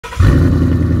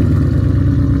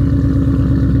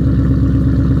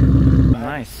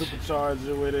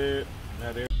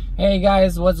Hey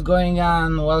guys, what's going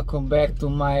on? Welcome back to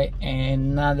my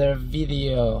another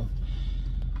video.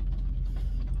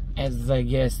 As I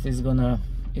guess it's gonna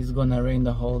rain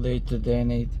the whole day today,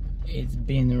 and it's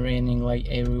been raining like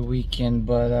every weekend.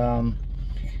 But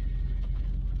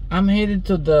I'm headed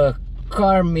to the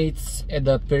car meets at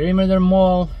the Perimeter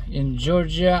Mall in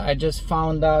Georgia. I just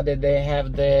found out that they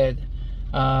have that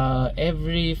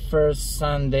every first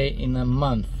Sunday in a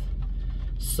month.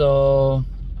 So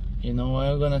you know,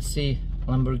 we're gonna see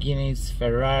Lamborghinis,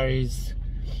 Ferraris,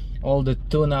 all the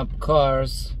tune-up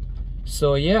cars.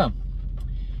 So yeah,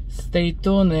 stay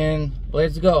tuned and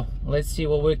let's go. Let's see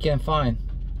what we can find.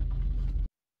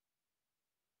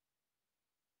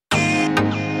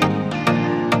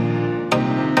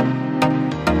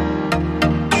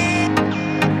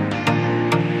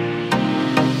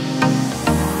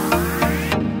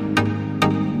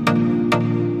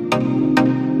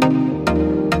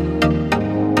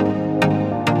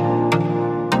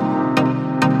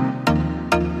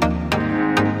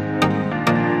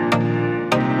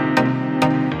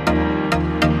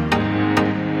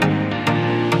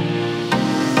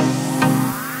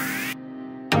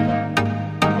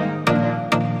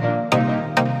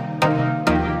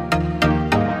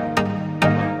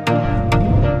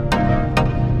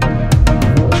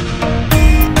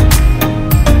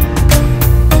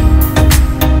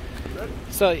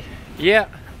 So yeah,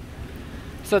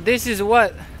 so this is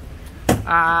what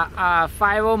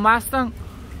 5.0 Mustang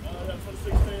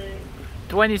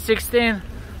 2016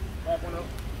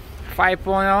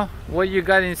 5.0. What you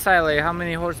got inside? Like how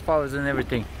many horsepower and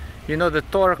everything? You know the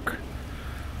torque?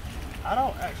 I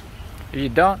don't actually. You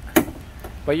don't?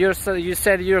 But you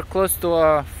said you're close to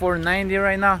a 490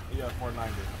 right now? Yeah,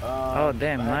 490. Oh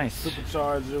damn, nice.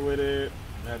 Supercharger with it,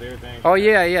 had everything. Oh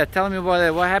yeah, tell me about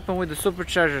it. What happened with the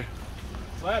supercharger?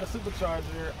 So I had a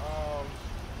supercharger,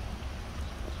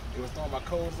 it was throwing my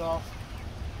codes off,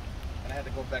 and I had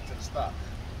to go back to the stock.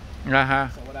 So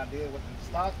what I did with the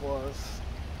stock was,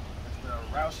 it's the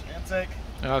ROUSH intake.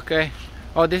 Okay.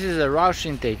 Oh, this is a ROUSH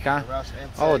intake, huh? The ROUSH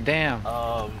intake. Oh damn.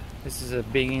 This is a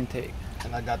big intake.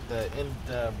 And I got the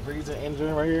breather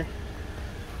engine right here.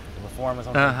 The performance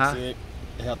on the seat.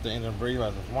 It helped the engine breathe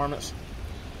as performance.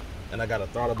 And I got a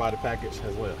throttle body package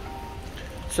as well.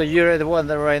 So you're at what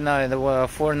right now? At the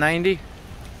 490?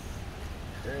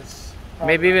 It's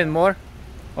maybe even more,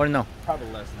 or no?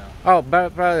 Probably less now. Oh,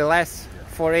 probably less. Yeah.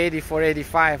 480,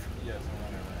 485.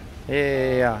 Yeah,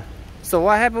 yeah. So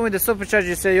what happened with the supercharger?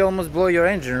 You say you almost blow your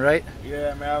engine, right?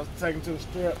 Yeah, man. I was taking to the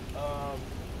strip.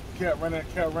 Kept running.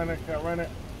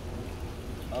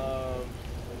 So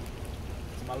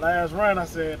my last run, I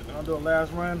said, I'll do a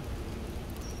last run.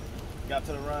 Got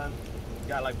to the run,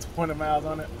 got like 20 miles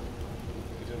on it.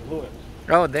 Just blew it.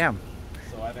 Oh damn.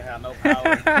 So I didn't have no power.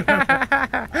 I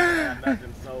didn't have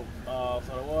nothing. So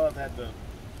it was, had to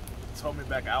tow me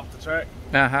back out the track.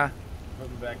 Put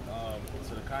me back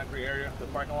to the concrete area, the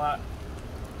parking lot.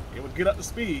 It would get up to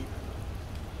speed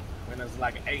when it's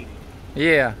like 80.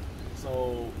 Yeah.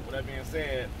 So with that being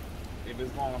said,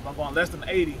 if I'm going less than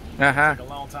 80, it's take a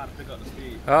long time to pick up the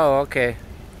speed. Oh, okay.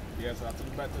 Yeah, so I took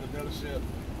it back to the dealership.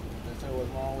 They tell what's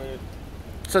wrong with it.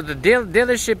 So the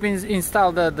dealership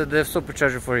installed the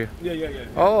supercharger for you? Yeah.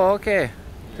 Oh, okay.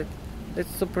 Yeah. That's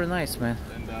super nice, man.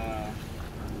 And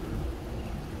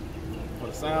for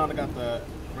the sound, I got the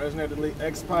RESONATOR DELETE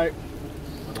X pipe.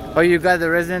 Oh, you got the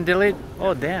RESONATOR DELETE? Yeah.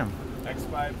 Oh, damn. X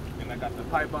pipe, and I got the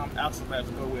pipe bomb outlet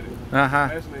to go with it.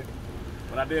 Basically,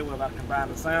 what I did was I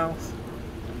combined the sounds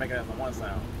and make it as one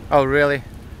sound. Oh, really?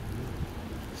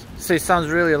 So it sounds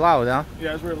really loud, huh?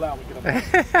 Yeah, it's really loud when we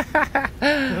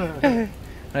get up.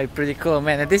 Like pretty cool,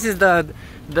 man. And this is the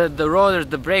rotors,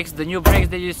 the brakes, the new brakes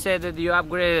that you said that you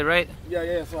upgraded, right?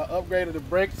 Yeah. So I upgraded the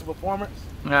brakes to performance.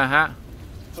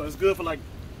 So it's good for like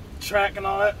track and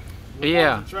all that.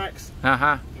 Yeah. Tracks.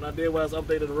 What I did was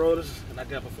updated the rotors, and I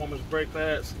got performance brake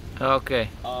pads. Okay.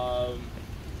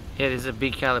 Yeah, these are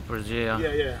big calipers, yeah.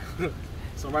 Yeah.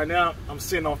 So right now I'm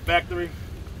sitting on factory,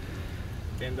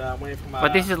 and I'm waiting for my.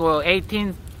 But this is well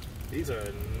 18. These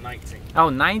are 19. Oh,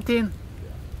 19.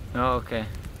 Yeah. Oh, okay.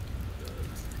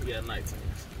 Yeah, 19.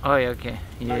 Oh, yeah, okay.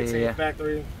 Yeah.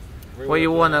 Factory. What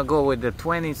you wanna go with, the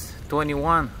 20s,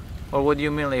 21, or what do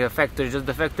you mean, like a factory, just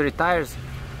the factory tires?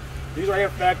 These right here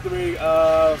factory.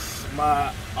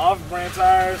 My off-brand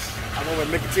tires. I went with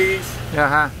Mickey T's.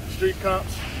 Street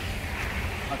comps.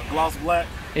 Like a gloss black.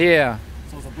 Yeah.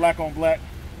 So it's a black on black.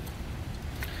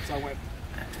 So I went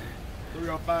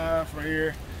 305 right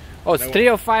here. Oh, it's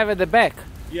 305 at the back.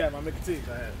 Yeah, my Mickey T's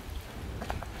I had.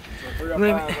 So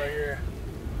 305 right here.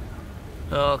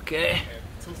 Okay. And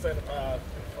 275 in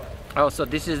front. Oh, so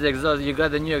this is the exhaust. You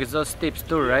got the new exhaust tips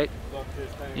too, right?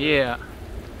 Yeah.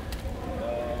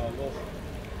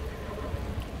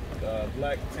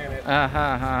 Black tinted.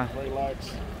 Brake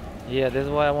lights. Yeah, that's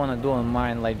what I want to do on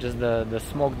mine. Like just the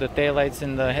smoke, the taillights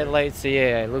and the headlights.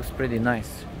 Yeah, it looks pretty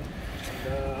nice.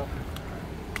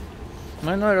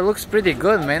 Man, no, it looks pretty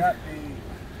good, man.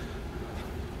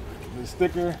 The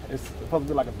sticker is supposed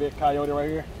to be like a big coyote right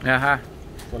here.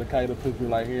 So the coyote puts me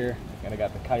right here, and it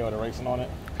got the coyote racing on it.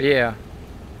 Yeah.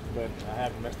 But I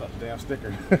haven't messed up the damn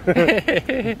sticker.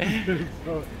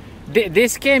 So,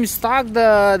 this came stock,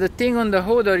 the thing on the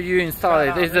hood, or you installed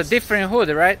it? It's a different hood,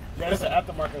 right? Yeah, it's an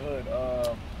aftermarket hood.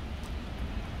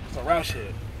 It's a ROUSH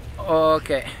hood. Oh,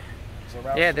 okay.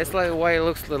 Yeah, that's hood. like why it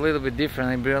looks a little bit different.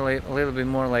 Like really, a little bit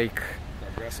more like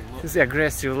aggressive look. It's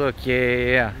aggressive look.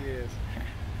 Yeah.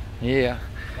 Yeah.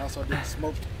 I also did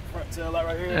smoke front tail light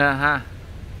right here.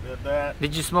 Did that.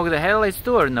 Did you smoke the headlights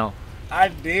too, or no? I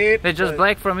did. They're just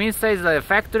black from inside, like a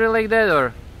factory like that,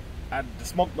 or? I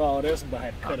smoked all this, but I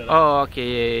had to cut it out. Oh,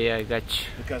 okay, yeah, I got you.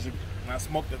 Because when I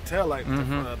smoked the tail light,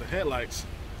 the headlights,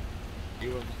 it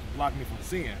would block me from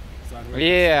seeing. So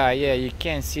yeah, you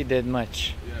can't see that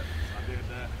much. Yeah, so I did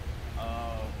that.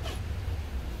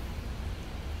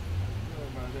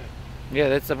 Yeah,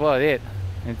 that's about it.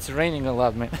 It's raining a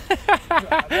lot, man.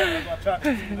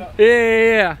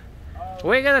 Yeah.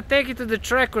 We gotta take it to the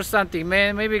track or something,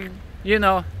 man. Maybe, you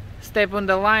know, step on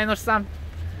the line or something.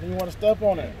 You want to step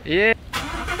on it? Yeah.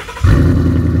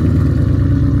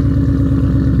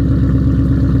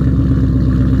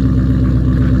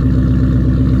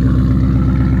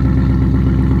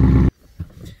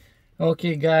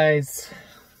 Okay, guys.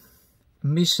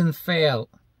 Mission failed.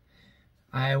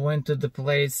 I went to the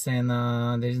place and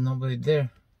there's nobody there.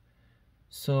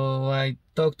 So I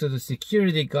talked to the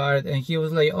security guard and he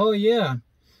was like, oh yeah,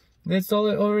 that's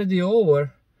already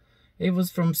over. It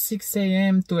was from 6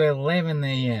 a.m. to 11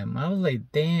 a.m. I was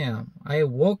like, damn, I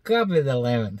woke up at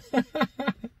 11.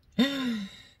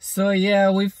 So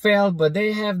yeah, we failed, but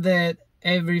they have that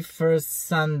every first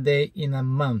Sunday in a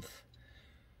month.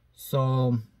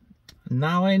 So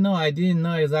now I know. I didn't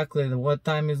know exactly what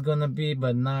time it's gonna be,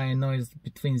 but now I know it's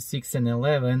between 6 and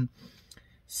 11.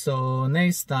 So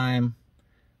next time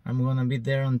I'm gonna be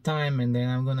there on time, and then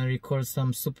I'm gonna record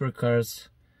some supercars.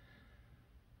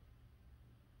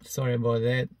 Sorry about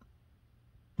that.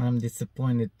 I'm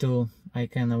disappointed too. I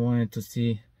kinda wanted to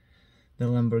see the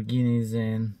Lamborghinis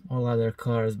and all other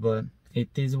cars, but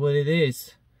it is what it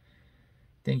is.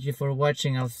 Thank you for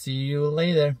watching. I'll see you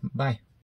later. Bye.